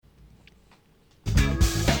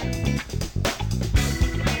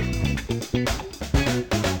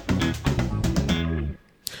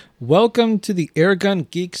Welcome to the Airgun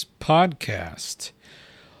Geeks podcast.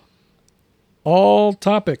 All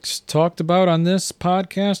topics talked about on this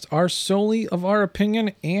podcast are solely of our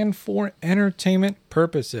opinion and for entertainment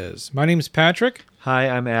purposes. My name is Patrick. Hi,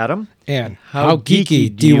 I'm Adam. And how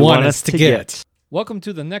geeky do you want us to get? Welcome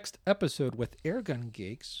to the next episode with Airgun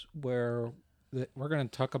Geeks, where we're going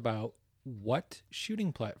to talk about what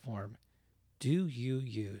shooting platform do you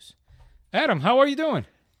use? Adam, how are you doing?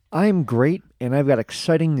 I'm great, and I've got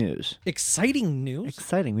exciting news. Exciting news?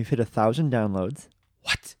 Exciting. We've hit 1,000 downloads.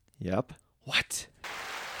 What? Yep. What?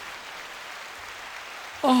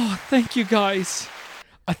 Oh, thank you guys.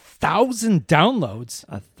 1,000 downloads.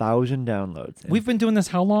 1,000 downloads. We've been doing this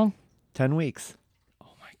how long? 10 weeks.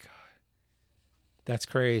 Oh my God. That's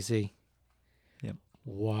crazy. Yep.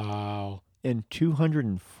 Wow. In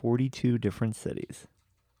 242 different cities.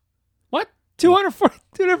 What?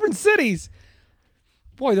 242 different cities.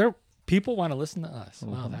 Boy, people want to listen to us.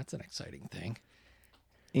 Wow, that's an exciting thing.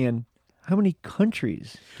 And how many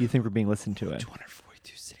countries do you think we're being listened to in?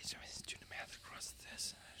 242 cities. I'm doing the math across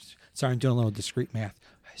this. Sorry, I'm doing a little discrete math.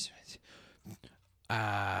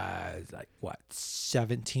 Like what?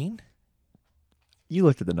 17? You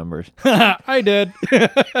looked at the numbers. I did.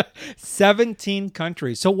 17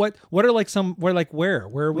 countries. So what are like where?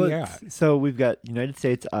 Where are we at? So we've got United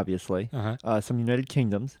States, obviously. Uh-huh. Some United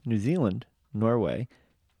Kingdoms, New Zealand, Norway,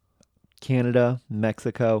 Canada,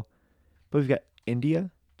 Mexico. But we've got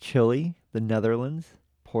India, Chile, the Netherlands,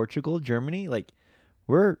 Portugal, Germany. Like,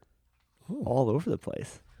 we're all over the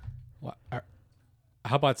place. What,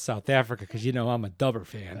 how about South Africa? Because I'm a Dubber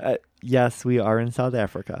fan. Yes, we are in South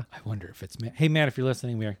Africa. I wonder if it's Matt. Hey, Matt, if you're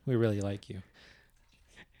listening, we really like you.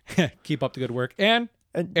 Keep up the good work. And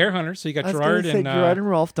Air Hunter. So you got Gerard and Gerard and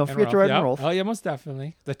Rolf. Don't forget Gerard and Rolf. Oh, yeah, most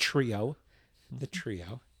definitely. The trio.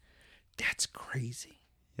 That's crazy.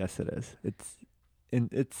 Yes, it is.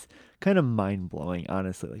 It's kind of mind blowing,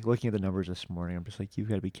 honestly. Like looking at the numbers this morning, I'm just like, you've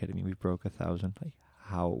got to be kidding me. We broke 1,000. Like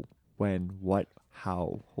how, when, what,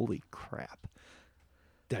 how? Holy crap!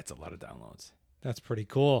 That's a lot of downloads. That's pretty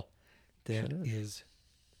cool. That is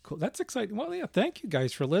cool. That's exciting. Well, yeah. Thank you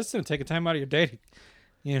guys for listening. Taking time out of your day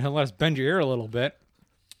to let us bend your ear a little bit.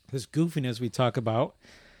 This goofiness we talk about.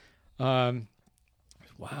 Wow.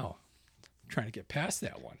 I'm trying to get past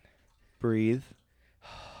that one. Breathe.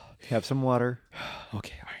 Have some water.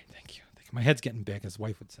 Okay, all right, thank you. My head's getting big, as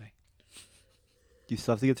wife would say. You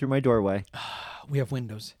still have to get through my doorway. We have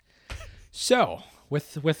windows. So,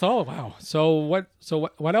 with all So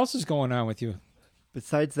what else is going on with you?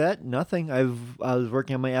 Besides that, nothing. I was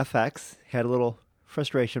working on my FX. Had a little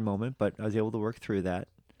frustration moment, but I was able to work through that.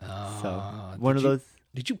 So one of those.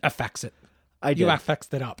 Did you FX it? I did. You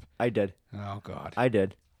FX'd it up. I did. Oh God. I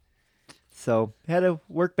did. So had to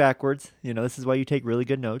work backwards. This is why you take really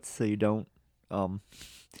good notes, so you don't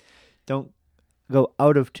go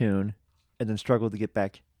out of tune and then struggle to get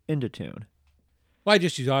back into tune. Well, I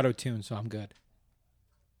just use auto tune, so I'm good.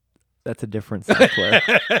 That's a different software.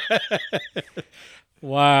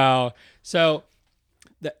 Wow. So,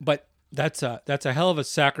 that's a hell of a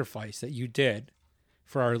sacrifice that you did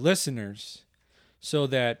for our listeners, so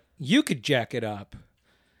that you could jack it up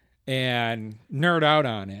and nerd out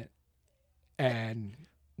on it. And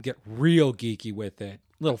get real geeky with it.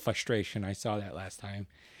 Little frustration. I saw that last time.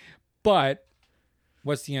 But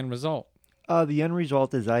what's the end result? The end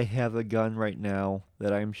result is I have a gun right now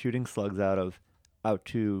that I'm shooting slugs out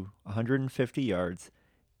to 150 yards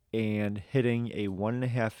and hitting a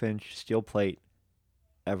 1.5-inch steel plate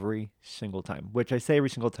every single time. Which I say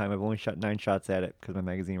every single time. I've only shot 9 shots at it because my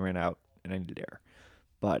magazine ran out and I needed air.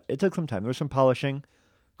 But it took some time. There was some polishing,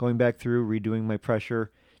 going back through, redoing my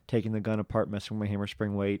pressure, taking the gun apart, messing with my hammer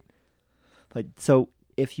spring weight. So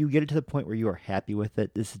if you get it to the point where you are happy with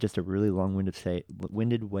it, this is just a really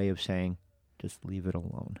long-winded way of saying, just leave it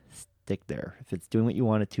alone. Stick there. If it's doing what you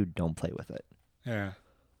want it to, don't play with it. Yeah.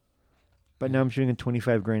 But now I'm shooting a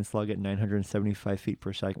 25 grain slug at 975 feet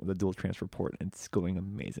per second with a dual transfer port, and it's going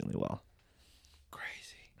amazingly well.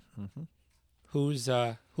 Crazy.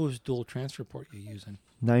 Mm-hmm. Whose dual transfer port you using?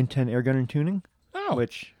 910 Airgun and Tuning. Oh.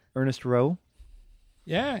 Which Ernest Rowe.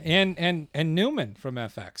 Yeah, and Newman from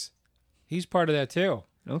FX, he's part of that too.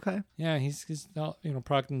 Okay. Yeah, he's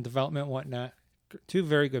product and development and whatnot. 2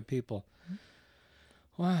 very good people.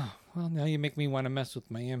 Wow. Well, now you make me want to mess with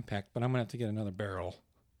my impact, but I'm gonna have to get another barrel.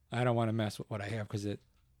 I don't want to mess with what I have because it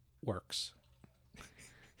works.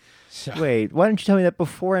 So. Wait, why didn't you tell me that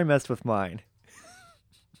before I messed with mine?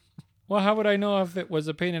 Well, how would I know if it was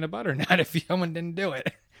a pain in the butt or not if someone didn't do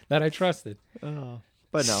it that I trusted? Oh.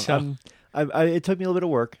 But no, it took me a little bit of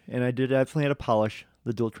work, and I definitely had to polish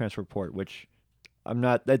the dual transfer port, which I'm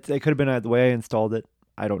not. It could have been the way I installed it.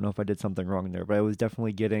 I don't know if I did something wrong there, but I was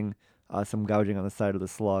definitely getting some gouging on the side of the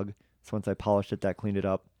slug. So once I polished it, that cleaned it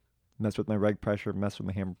up. Messed with my reg pressure, messed with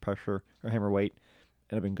my hammer pressure or hammer weight,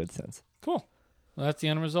 and I've been good since. Cool. Well, that's the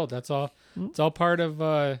end result. That's all. It's all part of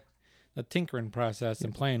the tinkering process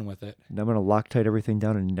and playing with it. And I'm gonna Loctite everything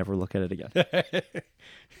down and never look at it again.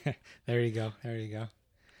 There you go. There you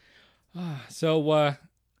go. So,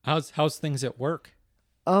 how's things at work?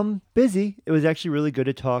 Busy. It was actually really good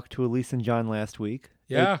to talk to Elise and John last week.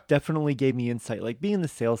 Yeah. It definitely gave me insight. Like being the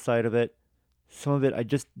sales side of it, some of it I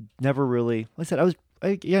just never really. Like I said,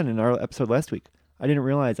 again in our episode last week, I didn't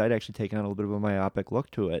realize I'd actually taken on a little bit of a myopic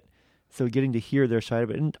look to it. So getting to hear their side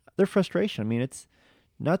of it and their frustration. I mean, it's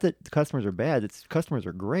not that the customers are bad. It's customers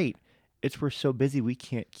are great. It's we're so busy we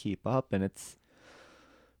can't keep up, and it's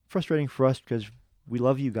frustrating for us because we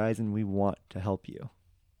love you guys and we want to help you.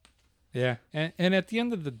 Yeah, and at the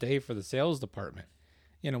end of the day, for the sales department,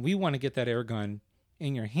 we want to get that air gun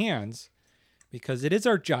in your hands because it is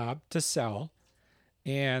our job to sell,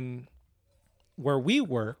 and where we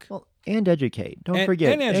work, well, and educate. Don't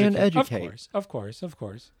forget, and educate. Of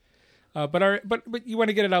course. But you want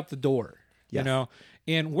to get it out the door, Yes.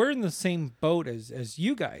 And we're in the same boat as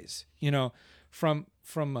you guys, from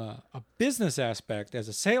a business aspect as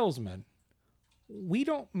a salesman. We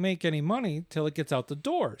don't make any money till it gets out the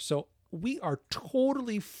door. So we are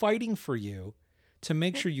totally fighting for you to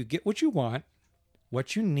make sure you get what you want,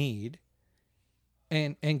 what you need,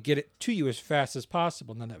 and get it to you as fast as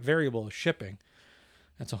possible. Now that variable is shipping.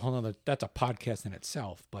 That's a podcast in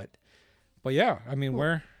itself. But yeah, I mean,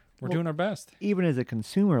 we're doing our best. Even as a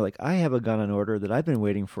consumer, like I have a gun on order that I've been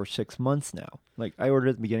waiting for 6 months now. Like I ordered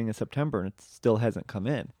at the beginning of September and it still hasn't come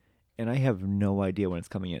in. And I have no idea when it's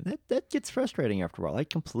coming in. That gets frustrating after a while. I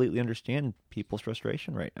completely understand people's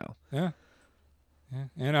frustration right now. Yeah.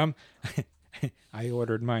 And I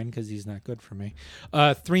ordered mine because he's not good for me.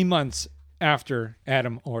 3 months after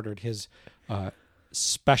Adam ordered his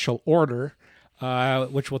special order,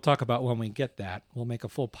 which we'll talk about when we get that. We'll make a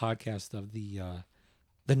full podcast of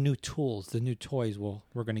the new tools, the new toys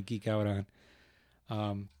we're going to geek out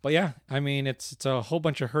on. But yeah, I mean, it's a whole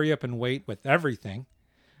bunch of hurry up and wait with everything.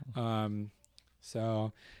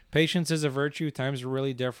 So patience is a virtue. Times are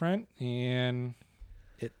really different, and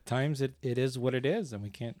at times it is what it is, and we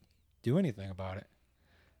can't do anything about it.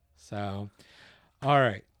 So, all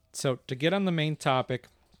right. So to get on the main topic,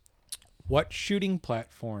 what shooting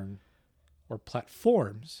platform or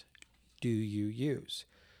platforms do you use?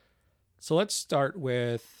 So let's start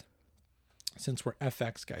with, since we're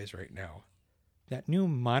FX guys right now, that new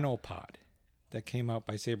monopod that came out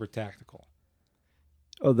by Saber Tactical.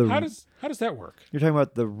 Oh, how does that work? You're talking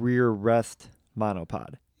about the rear rest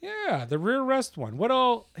monopod. Yeah, the rear rest one. What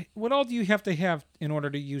all do you have to have in order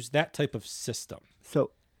to use that type of system?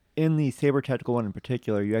 So, in the Saber Tactical one in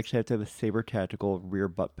particular, you actually have to have a Saber Tactical rear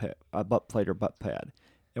butt plate or butt pad,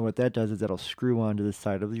 and what that does is that'll screw onto the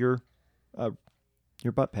side of your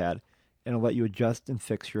butt pad, and it'll let you adjust and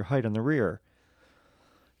fix your height on the rear.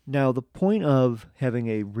 Now, the point of having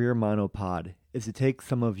a rear monopod is to take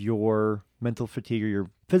some of your mental fatigue or your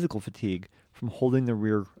physical fatigue from holding the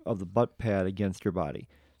rear of the butt pad against your body.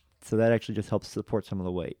 So that actually just helps support some of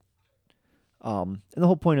the weight. And the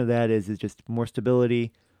whole point of that is just more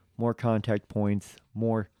stability, more contact points,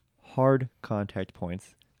 more hard contact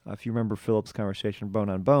points. If you remember Philip's conversation, bone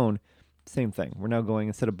on bone, same thing. We're now going,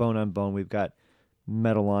 instead of bone on bone, we've got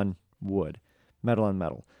metal on wood, metal on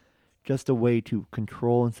metal. Just a way to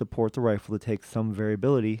control and support the rifle to take some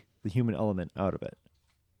variability, the human element, out of it.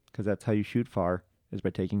 Because that's how you shoot far, is by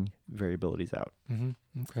taking variabilities out.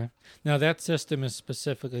 Mm-hmm. Okay. Now that system is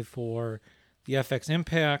specifically for the FX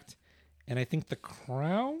Impact, and I think the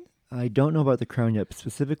Crown? I don't know about the Crown yet, but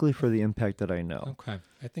specifically for the Impact that I know. Okay.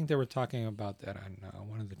 I think they were talking about that on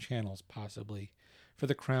one of the channels, possibly for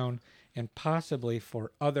the Crown, and possibly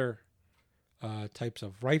for other types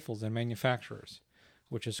of rifles and manufacturers,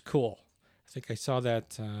 which is cool. I think I saw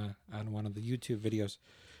that on one of the YouTube videos.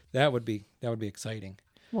 That would be exciting.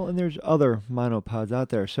 Well, and there's other monopods out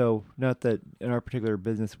there. So not that in our particular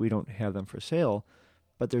business we don't have them for sale,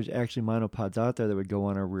 but there's actually monopods out there that would go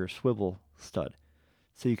on a rear swivel stud.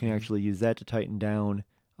 So you can actually use that to tighten down.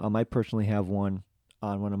 I personally have one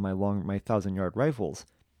on one of my 1,000-yard rifles,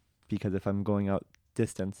 because if I'm going out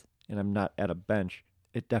distance and I'm not at a bench,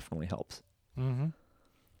 it definitely helps. Mm-hmm.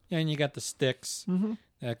 Yeah, and you got the sticks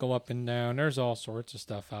that go up and down. There's all sorts of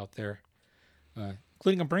stuff out there,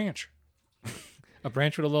 including a branch. A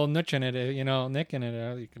branch with a little nick in it, nick in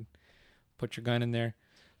it. You can put your gun in there.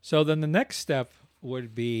 So then the next step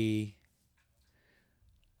would be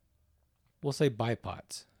we'll say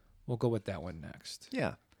bipods. We'll go with that one next.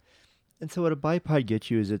 Yeah. And so what a bipod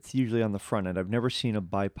gets you is it's usually on the front end. I've never seen a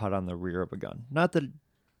bipod on the rear of a gun. Not that,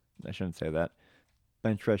 I shouldn't say that.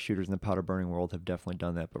 Bench rest shooters in the powder burning world have definitely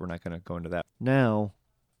done that, but we're not going to go into that. Now,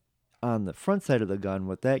 on the front side of the gun,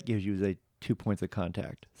 what that gives you is 2 points of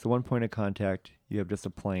contact. So 1 point of contact, you have just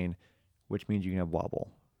a plane, which means you can have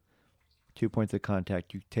wobble. 2 points of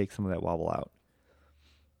contact, you take some of that wobble out.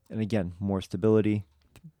 And again, more stability.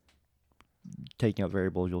 Taking out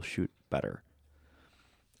variables, you'll shoot better.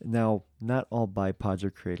 Now, not all bipods are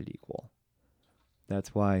created equal.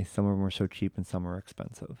 That's why some of them are so cheap and some are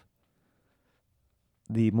expensive.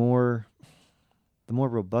 The more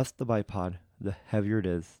robust the bipod, the heavier it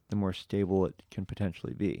is, the more stable it can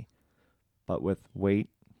potentially be. But with weight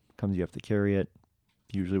comes you have to carry it.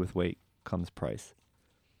 Usually with weight comes price.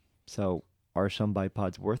 So are some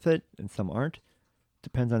bipods worth it and some aren't?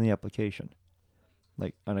 Depends on the application.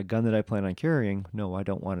 Like on a gun that I plan on carrying, no, I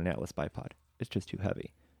don't want an Atlas bipod. It's just too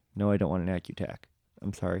heavy. No, I don't want an AccuTac.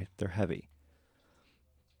 I'm sorry, they're heavy.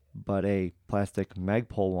 But a plastic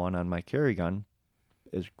Magpul one on my carry gun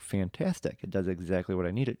is fantastic. It does exactly what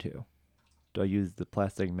I need it to. Do I use the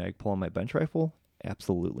plastic Magpul on my bench rifle?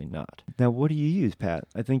 Absolutely not. Now, what do you use, Pat?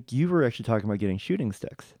 I think you were actually talking about getting shooting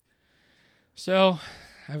sticks. So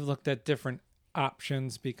I've looked at different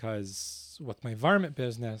options because with my varmint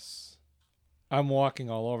business, I'm walking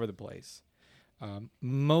all over the place.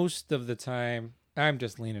 Most of the time, I'm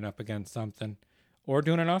just leaning up against something or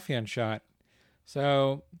doing an offhand shot.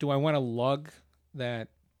 So do I want to lug that,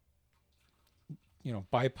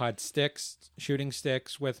 bipod sticks, shooting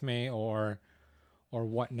sticks with me or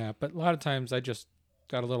whatnot? But a lot of times I just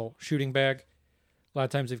got a little shooting bag. A lot of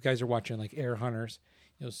times if you guys are watching like Air Hunters,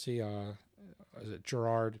 you'll see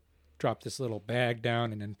Gerard drop this little bag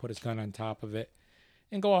down and then put his gun on top of it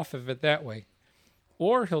and go off of it that way.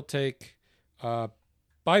 Or he'll take a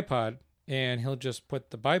bipod and he'll just put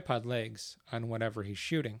the bipod legs on whatever he's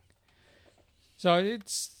shooting. So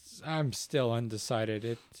I'm still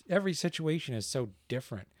undecided. Every situation is so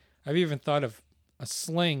different. I've even thought of a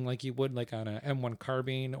sling like you would like on a M1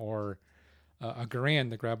 carbine or a Garand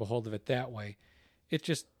to grab a hold of it that way. It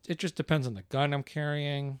just depends on the gun I'm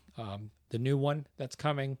carrying. The new one that's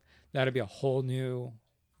coming, that'll be a whole new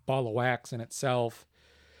ball of wax in itself.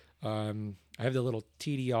 I have the little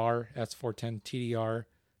TDR, S410 TDR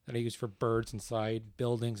that I use for birds inside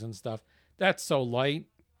buildings and stuff. That's so light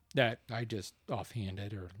that I just offhand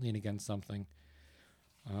it or lean against something.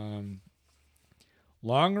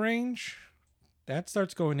 Long range, that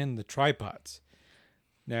starts going in the tripods.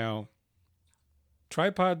 Now,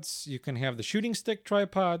 tripods, you can have the shooting stick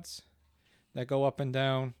tripods that go up and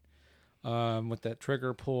down with that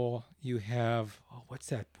trigger pull. You have, what's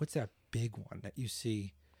that big one that you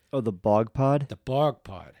see? Oh, the bog pod? The bog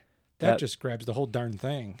pod. That just grabs the whole darn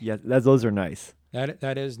thing. Yeah, those are nice.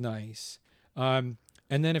 That is nice. And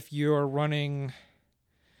then if you're running,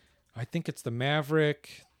 I think it's the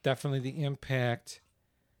Maverick, definitely the Impact,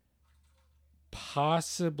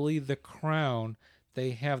 possibly the Crown, they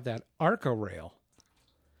have that Arca rail.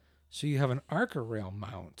 So you have an Arca rail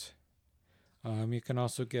mount. You can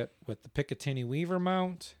also get with the Picatinny Weaver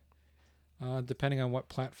mount, depending on what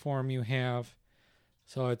platform you have.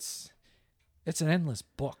 So it's an endless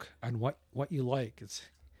book on what you like.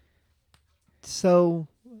 So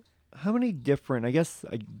how many different, I guess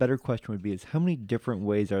a better question would be is how many different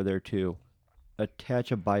ways are there to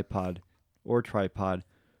attach a bipod or tripod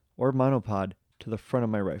or monopod to the front of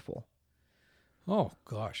my rifle? Oh,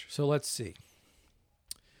 gosh. So let's see.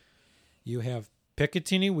 You have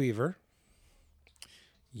Picatinny Weaver.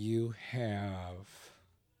 You have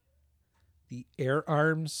the Air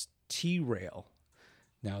Arms T-Rail.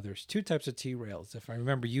 Now, there's two types of T-rails. If I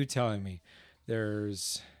remember you telling me,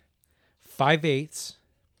 there's 5/8,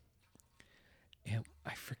 and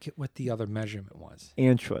I forget what the other measurement was.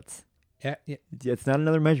 Anschutz. Yeah. It's not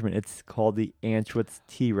another measurement. It's called the Anschutz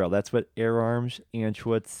T-rail. That's what Air Arms,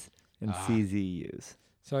 Anschutz, and CZ use.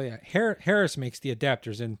 So, yeah, Harris makes the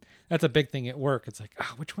adapters, and that's a big thing at work. It's like,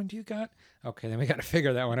 which one do you got? Okay, then we got to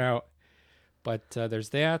figure that one out. But there's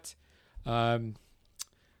that.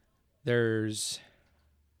 There's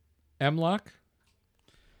M-Lock.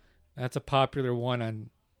 That's a popular one on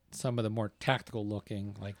some of the more tactical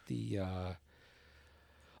looking, like the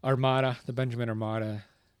Armada, the Benjamin Armada.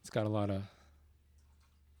 It's got a lot of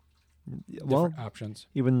different options.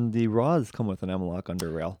 Even the Raws come with an M-Lock under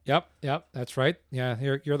rail. Yep, that's right. Yeah,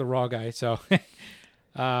 you're the raw guy. So,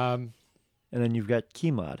 and then you've got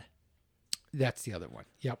Keymod. That's the other one.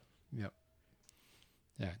 Yep.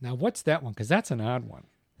 Yeah. Now, what's that one? Because that's an odd one.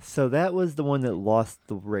 So that was the one that lost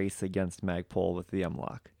the race against Magpul with the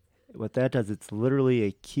M-Lock. What that does, it's literally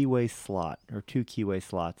a keyway slot or two keyway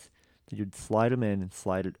slots that you'd slide them in and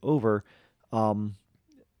slide it over. Keyway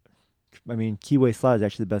slot is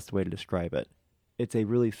actually the best way to describe it. It's a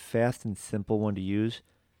really fast and simple one to use.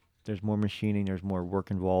 There's more machining, there's more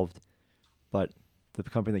work involved, but the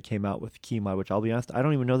company that came out with KeyMod, which I'll be honest, I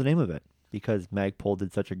don't even know the name of it because Magpul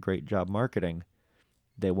did such a great job marketing.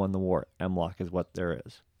 They won the war. M-Lock is what there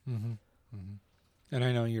is. Mm-hmm. Mm-hmm. And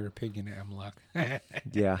I know your opinion of M-Lock.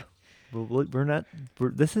 Yeah, we're not.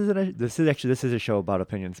 This is a show about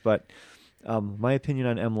opinions, but my opinion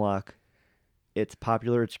on M-Lock, it's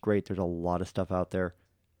popular, it's great. There's a lot of stuff out there.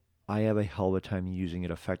 I have a hell of a time using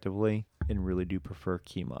it effectively and really do prefer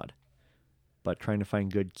KeyMod. But trying to find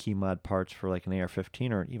good KeyMod parts for like an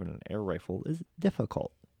AR-15 or even an air rifle is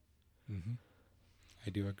difficult. Mm-hmm. I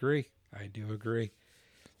do agree.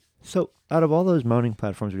 So out of all those mounting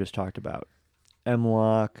platforms we just talked about,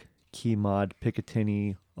 M-Lock, KeyMod,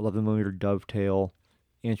 Picatinny, 11mm Dovetail,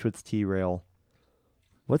 Anschutz T-Rail,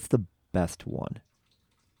 what's the best one?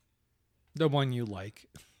 The one you like.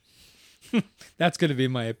 That's going to be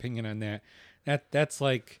my opinion on that. That's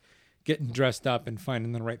like getting dressed up and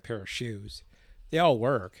finding the right pair of shoes. They all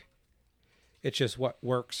work. It's just what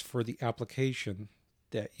works for the application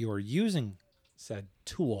that you're using said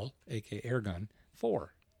tool, aka airgun,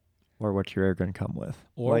 for. Or what your airgun come with.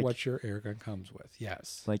 Or what your airgun comes with,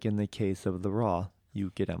 yes. Like in the case of the Raw,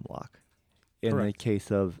 you get M-Lock. In Correct. the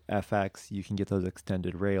case of FX, you can get those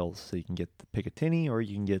extended rails. So you can get the Picatinny or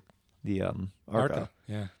you can get the Arca.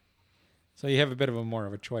 Yeah. So you have a bit of more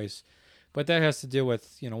of a choice. But that has to do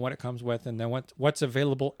with, what it comes with and then what's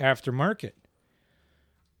available aftermarket.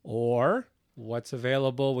 Or what's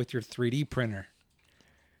available with your 3D printer.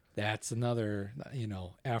 That's another,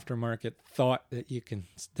 aftermarket thought that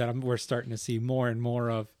we're starting to see more and more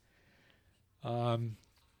of.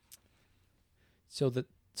 So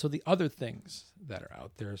the other things that are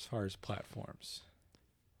out there as far as platforms.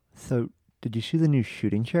 So did you see the new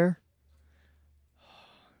shooting chair?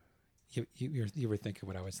 You were thinking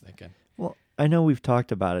what I was thinking. Well, I know we've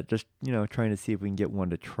talked about it, just, trying to see if we can get one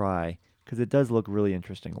to try, because it does look really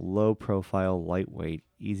interesting. Low profile, lightweight,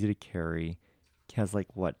 easy to carry. Has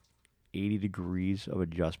 80 degrees of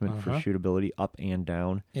adjustment for shootability up and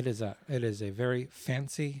down. It is a very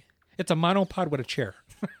fancy. It's a monopod with a chair.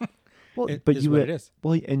 Well, it is.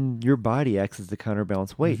 Well, and your body acts as the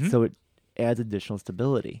counterbalance weight, so it adds additional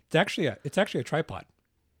stability. It's actually a tripod.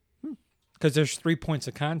 Because there's 3 points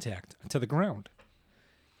of contact to the ground.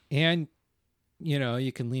 And,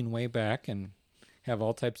 you can lean way back and have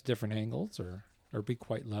all types of different angles or be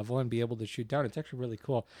quite level and be able to shoot down. It's actually really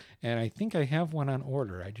cool. And I think I have one on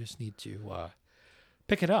order. I just need to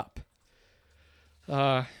pick it up.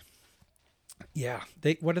 Yeah.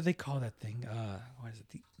 What do they call that thing? What is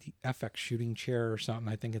it? The FX shooting chair or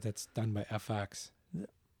something. I think that's done by FX.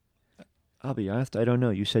 I'll be honest, I don't know.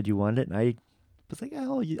 You said you wanted it, and I was like,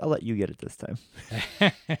 I'll let you get it this time.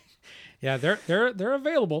 Yeah, they're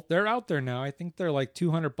available. They're out there now. I think they're like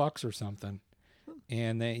 $200 or something,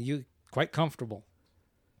 and you quite comfortable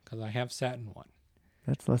because I have sat in one.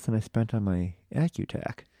 That's less than I spent on my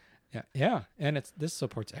AccuTac. Yeah, and this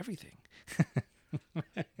supports everything.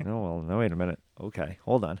 No, wait a minute. Okay,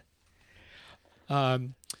 hold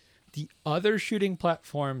on. The other shooting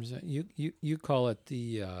platforms, you call it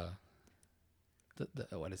the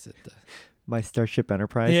what is it? My Starship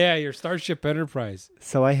Enterprise? Yeah, your Starship Enterprise.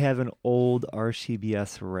 So I have an old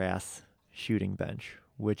RCBS RAS shooting bench,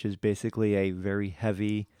 which is basically a very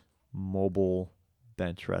heavy mobile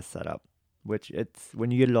bench rest setup, which when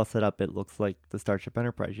you get it all set up, it looks like the Starship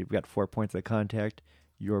Enterprise. You've got 4 points of contact.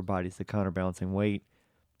 Your body's the counterbalancing weight.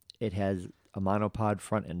 It has a monopod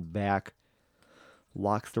front and back,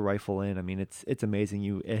 locks the rifle in. I mean, it's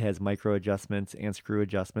amazing. It has micro adjustments and screw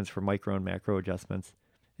adjustments for micro and macro adjustments.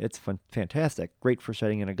 It's fantastic. Great for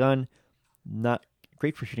setting in a gun. Not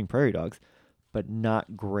great for shooting prairie dogs, but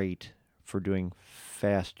not great for doing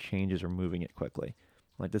fast changes or moving it quickly.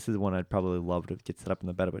 Like, this is one I'd probably love to get set up in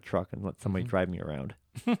the bed of a truck and let somebody drive me around.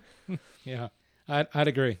 Yeah, I'd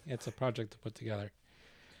agree. It's a project to put together.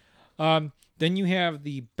 Then you have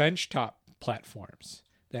the benchtop platforms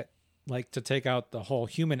that like to take out the whole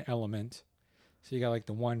human element. So you got like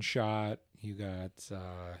the one shot. You got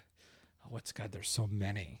there's so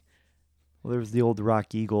many. Well, there's the old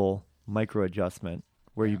Rock Eagle micro adjustment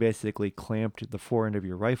where you basically clamped the fore end of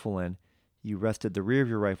your rifle in. You rested the rear of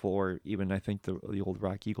your rifle, or even I think the old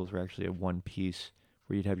Rock Eagles were actually a one piece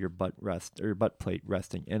where you'd have your butt plate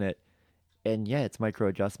resting in it. And yeah, it's micro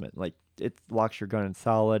adjustment. Like, it locks your gun in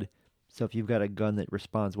solid. So if you've got a gun that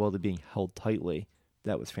responds well to being held tightly,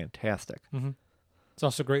 that was fantastic. Mm-hmm. It's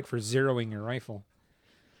also great for zeroing your rifle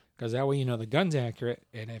because that way you know the gun's accurate,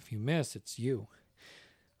 and if you miss, it's you.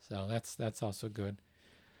 So that's also good.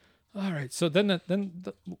 All right. So then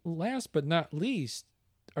the last but not least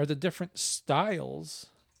are the different styles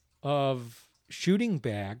of shooting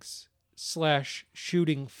bags /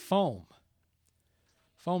 shooting foam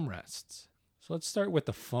rests. So let's start with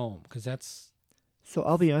the foam, because that's... So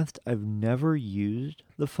I'll be honest, I've never used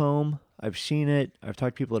the foam. I've seen it. I've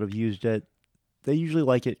talked to people that have used it. They usually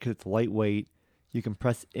like it because it's lightweight. You can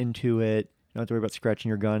press into it. You don't have to worry about scratching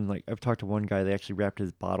your gun. Like, I've talked to one guy, they actually wrapped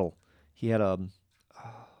his bottle. He had I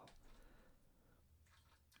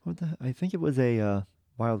think it was a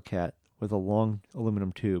Wildcat with a long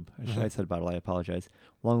aluminum tube. I said bottle, I apologize.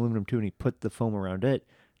 Long aluminum tube, and he put the foam around it.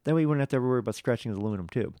 That way you wouldn't have to ever worry about scratching his aluminum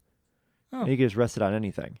tube. Oh. And you can just rest it on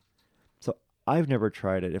anything. So I've never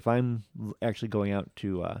tried it. If I'm actually going out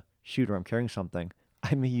to shoot or I'm carrying something,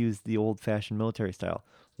 I may use the old-fashioned military style.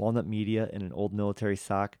 Walnut media and an old military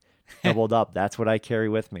sock doubled up. That's what I carry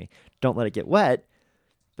with me. Don't let it get wet,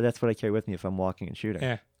 but that's what I carry with me if I'm walking and shooting.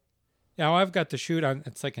 Yeah. Yeah, well, I've got the shoot on,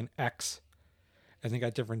 it's like an X. And they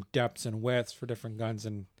got different depths and widths for different guns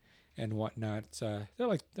and whatnot. They're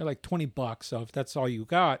like $20, so if that's all you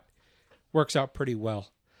got, works out pretty well.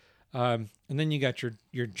 And then you got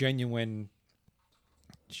your genuine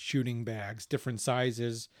shooting bags, different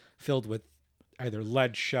sizes, filled with either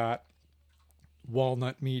lead shot,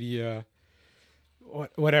 walnut media,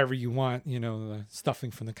 whatever you want, the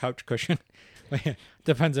stuffing from the couch cushion.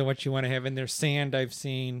 Depends on what you want to have in there. Sand I've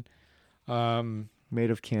seen. Made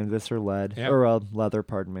of canvas or lead. Yep. Or leather,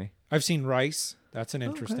 pardon me. I've seen rice. That's an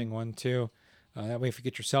interesting one too. That way if you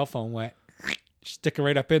get your cell phone wet, stick it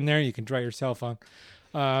right up in there. You can dry your cell phone.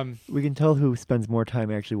 We can tell who spends more time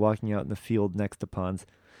actually walking out in the field next to ponds.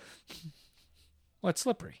 Well, it's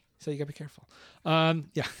slippery, so you gotta be careful.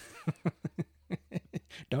 Yeah.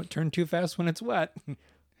 Don't turn too fast when it's wet.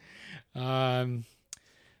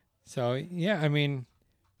 So yeah, I mean,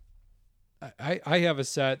 I have a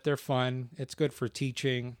set. They're fun. It's good for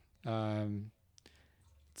teaching.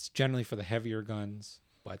 It's generally for the heavier guns,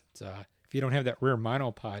 but if you don't have that rear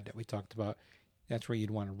monopod that we talked about, that's where you'd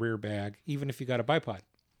want a rear bag. Even if you got a bipod,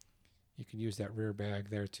 you can use that rear bag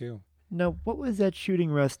there too. Now, what was that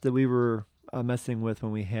shooting rest that we were messing with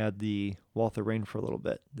when we had the Walther Rain for a little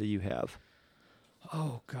bit that you have?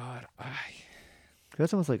 Oh God,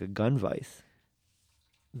 That's almost like a gun vise.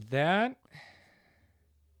 That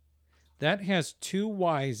has two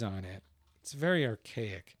Ys on it. It's very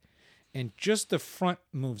archaic. And just the front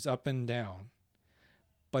moves up and down.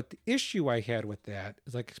 But the issue I had with that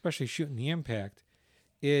is, like, especially shooting the impact,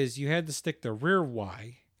 is you had to stick the rear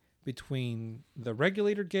Y between the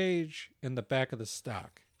regulator gauge and the back of the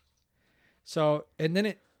stock. So, and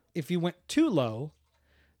then if you went too low,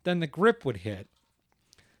 then the grip would hit.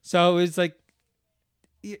 So it was like,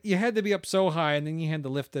 you had to be up so high, and then you had to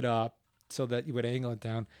lift it up so that you would angle it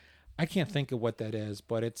down. I can't think of what that is,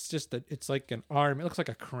 but it's just it's like an arm. It looks like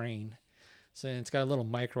a crane. So it's got a little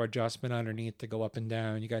micro adjustment underneath to go up and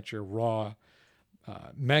down. You got your raw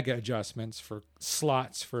mega adjustments for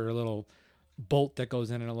slots for a little bolt that goes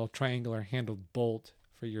in, and a little triangular handled bolt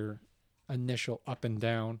for your initial up and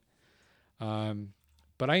down.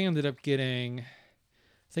 But I ended up getting,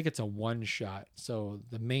 I think it's a one shot. So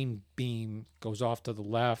the main beam goes off to the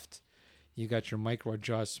left. You got your micro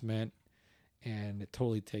adjustment, and it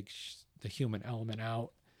totally takes the human element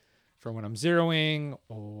out for when I'm zeroing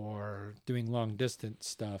or doing long distance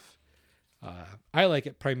stuff. I like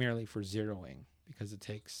it primarily for zeroing because it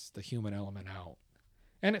takes the human element out,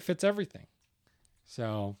 and it fits everything.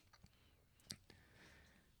 So,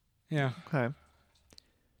 yeah. Okay.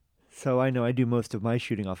 So I know I do most of my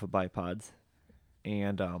shooting off of bipods,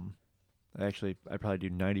 and actually I probably do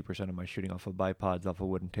 90% of my shooting off of bipods off of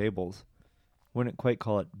wooden tables. Wouldn't quite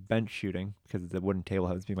call it bench shooting because the wooden table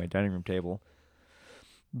happens to be my dining room table.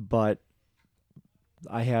 But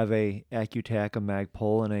I have a Accutac, a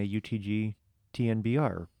Magpul, and a UTG TNBR,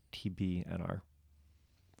 or TBNR.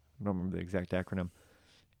 I don't remember the exact acronym.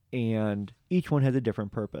 And each one has a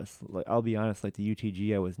different purpose. Like, I'll be honest, like the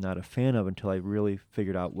UTG I was not a fan of until I really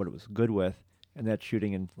figured out what it was good with. And that's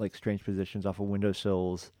shooting in like strange positions off of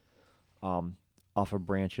windowsills, off of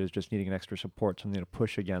branches, just needing an extra support, something to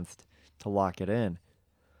push against to lock it in.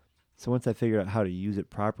 So once I figured out how to use it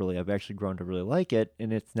properly, I've actually grown to really like it,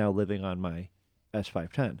 and it's now living on my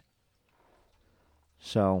S510.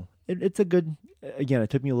 So it's a good, again, it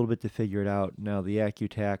took me a little bit to figure it out. Now the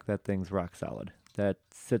Accutac, that thing's rock solid. That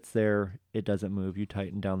sits there, it doesn't move. You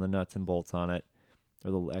tighten down the nuts and bolts on it.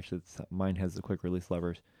 Actually, mine has the quick release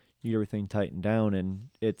levers. You get everything tightened down, and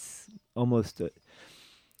it's almost, it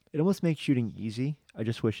almost makes shooting easy. I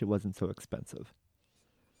just wish it wasn't so expensive.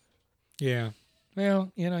 Yeah.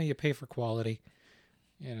 Well, you pay for quality.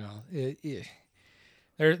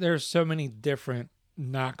 There's so many different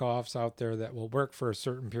knockoffs out there that will work for a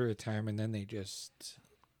certain period of time, and then they just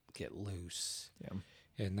get loose. Yeah.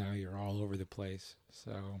 And now you're all over the place.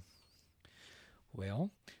 So,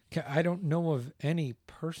 well, I don't know of any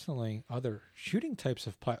personally other shooting types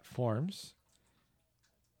of platforms.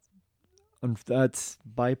 That's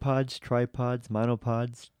bipods, tripods,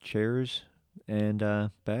 monopods, chairs, and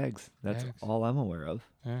bags. That's all I'm aware of.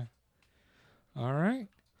 Yeah. All right.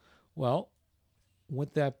 Well,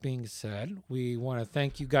 with that being said, we want to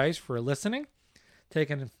thank you guys for listening,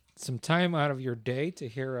 taking some time out of your day to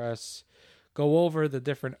hear us go over the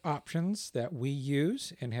different options that we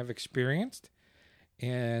use and have experienced.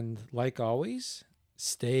 And like always,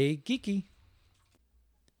 stay geeky.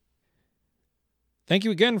 Thank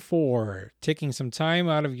you again for taking some time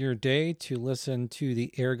out of your day to listen to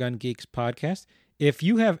the Airgun Geeks podcast. If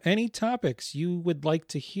you have any topics you would like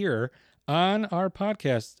to hear on our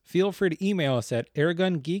podcast, feel free to email us at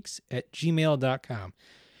airgungeeks@gmail.com.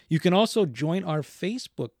 You can also join our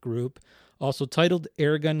Facebook group, also titled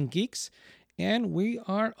Airgun Geeks. And we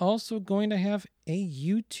are also going to have a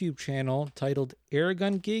YouTube channel titled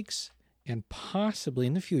Airgun Geeks, and possibly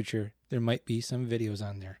in the future, there might be some videos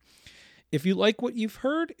on there. If you like what you've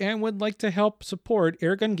heard and would like to help support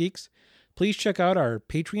Airgun Geeks, please check out our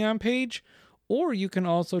Patreon page, or you can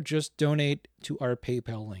also just donate to our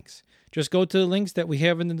PayPal links. Just go to the links that we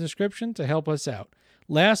have in the description to help us out.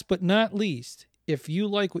 Last but not least, if you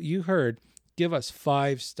like what you heard, give us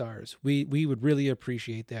 5 stars. We would really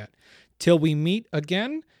appreciate that. Till we meet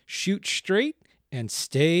again, shoot straight and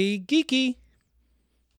stay geeky.